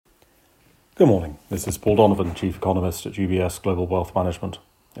Good morning. This is Paul Donovan, Chief Economist at UBS Global Wealth Management.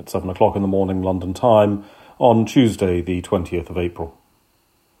 It's 7 o'clock in the morning London time on Tuesday, the 20th of April.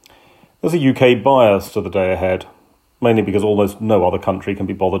 There's a UK bias to the day ahead, mainly because almost no other country can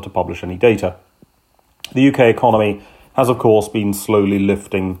be bothered to publish any data. The UK economy has, of course, been slowly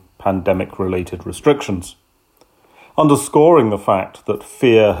lifting pandemic-related restrictions. Underscoring the fact that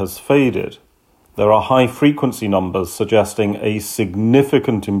fear has faded, there are high-frequency numbers suggesting a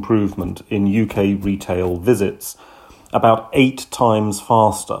significant improvement in UK retail visits, about 8 times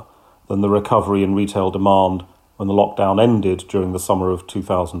faster than the recovery in retail demand when the lockdown ended during the summer of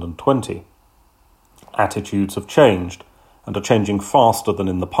 2020. Attitudes have changed and are changing faster than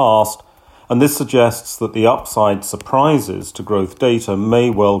in the past, and this suggests that the upside surprises to growth data may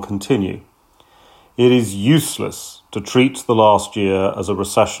well continue. It is useless to treat the last year as a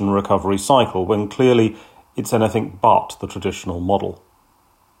recession recovery cycle when clearly it's anything but the traditional model.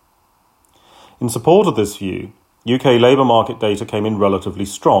 In support of this view, UK labour market data came in relatively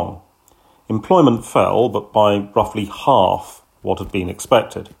strong. Employment fell, but by roughly half what had been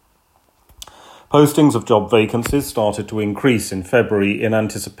expected. Postings of job vacancies started to increase in February in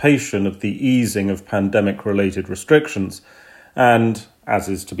anticipation of the easing of pandemic-related restrictions, and, as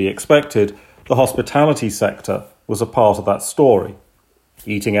is to be expected, the hospitality sector was a part of that story.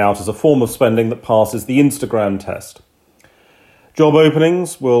 Eating out is a form of spending that passes the Instagram test. Job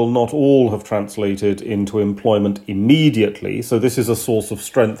openings will not all have translated into employment immediately, so this is a source of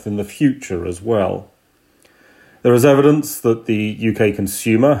strength in the future as well. There is evidence that the UK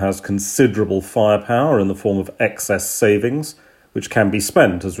consumer has considerable firepower in the form of excess savings, which can be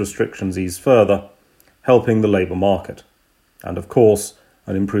spent as restrictions ease further, helping the labour market. And of course,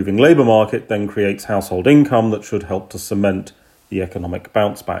 an improving labour market then creates household income that should help to cement the economic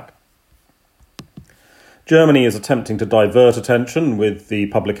bounce back. Germany is attempting to divert attention with the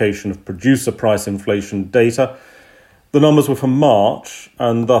publication of producer price inflation data. The numbers were from March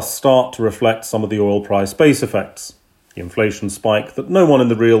and thus start to reflect some of the oil price base effects. The inflation spike that no one in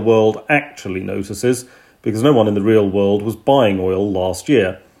the real world actually notices because no one in the real world was buying oil last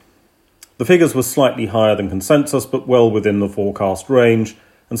year. The figures were slightly higher than consensus, but well within the forecast range,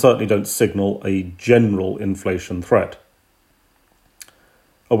 and certainly don't signal a general inflation threat.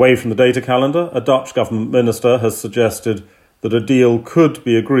 Away from the data calendar, a Dutch government minister has suggested that a deal could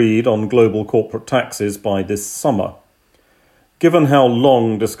be agreed on global corporate taxes by this summer. Given how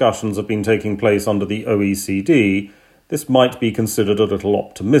long discussions have been taking place under the OECD, this might be considered a little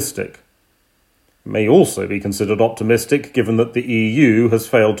optimistic. It may also be considered optimistic given that the EU has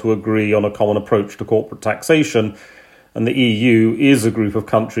failed to agree on a common approach to corporate taxation, and the EU is a group of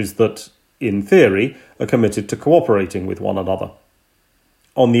countries that, in theory, are committed to cooperating with one another.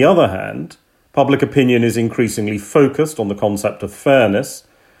 On the other hand, public opinion is increasingly focused on the concept of fairness,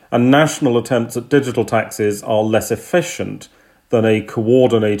 and national attempts at digital taxes are less efficient than a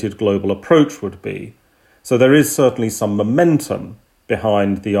coordinated global approach would be. So there is certainly some momentum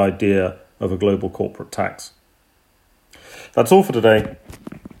behind the idea of a global corporate tax. That's all for today.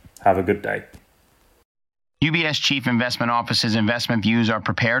 Have a good day. UBS Chief Investment Office's investment views are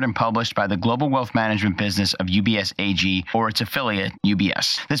prepared and published by the global wealth management business of UBS AG or its affiliate,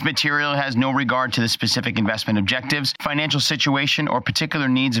 UBS. This material has no regard to the specific investment objectives, financial situation, or particular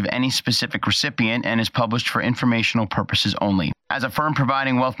needs of any specific recipient and is published for informational purposes only. As a firm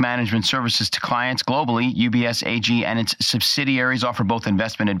providing wealth management services to clients globally, UBS AG and its subsidiaries offer both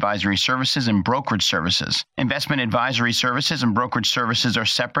investment advisory services and brokerage services. Investment advisory services and brokerage services are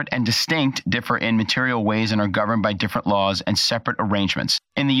separate and distinct, differ in material ways, and are governed by different laws and separate arrangements.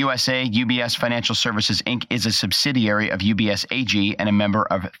 In the USA, UBS Financial Services Inc. is a subsidiary of UBS AG and a member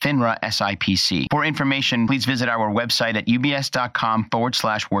of FINRA SIPC. For information, please visit our website at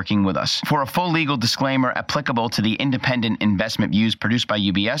ubs.com/working with us. For a full legal disclaimer applicable to the independent investment views produced by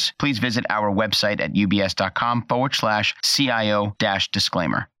UBS, please visit our website at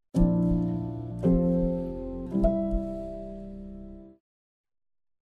ubs.com/CIO-disclaimer.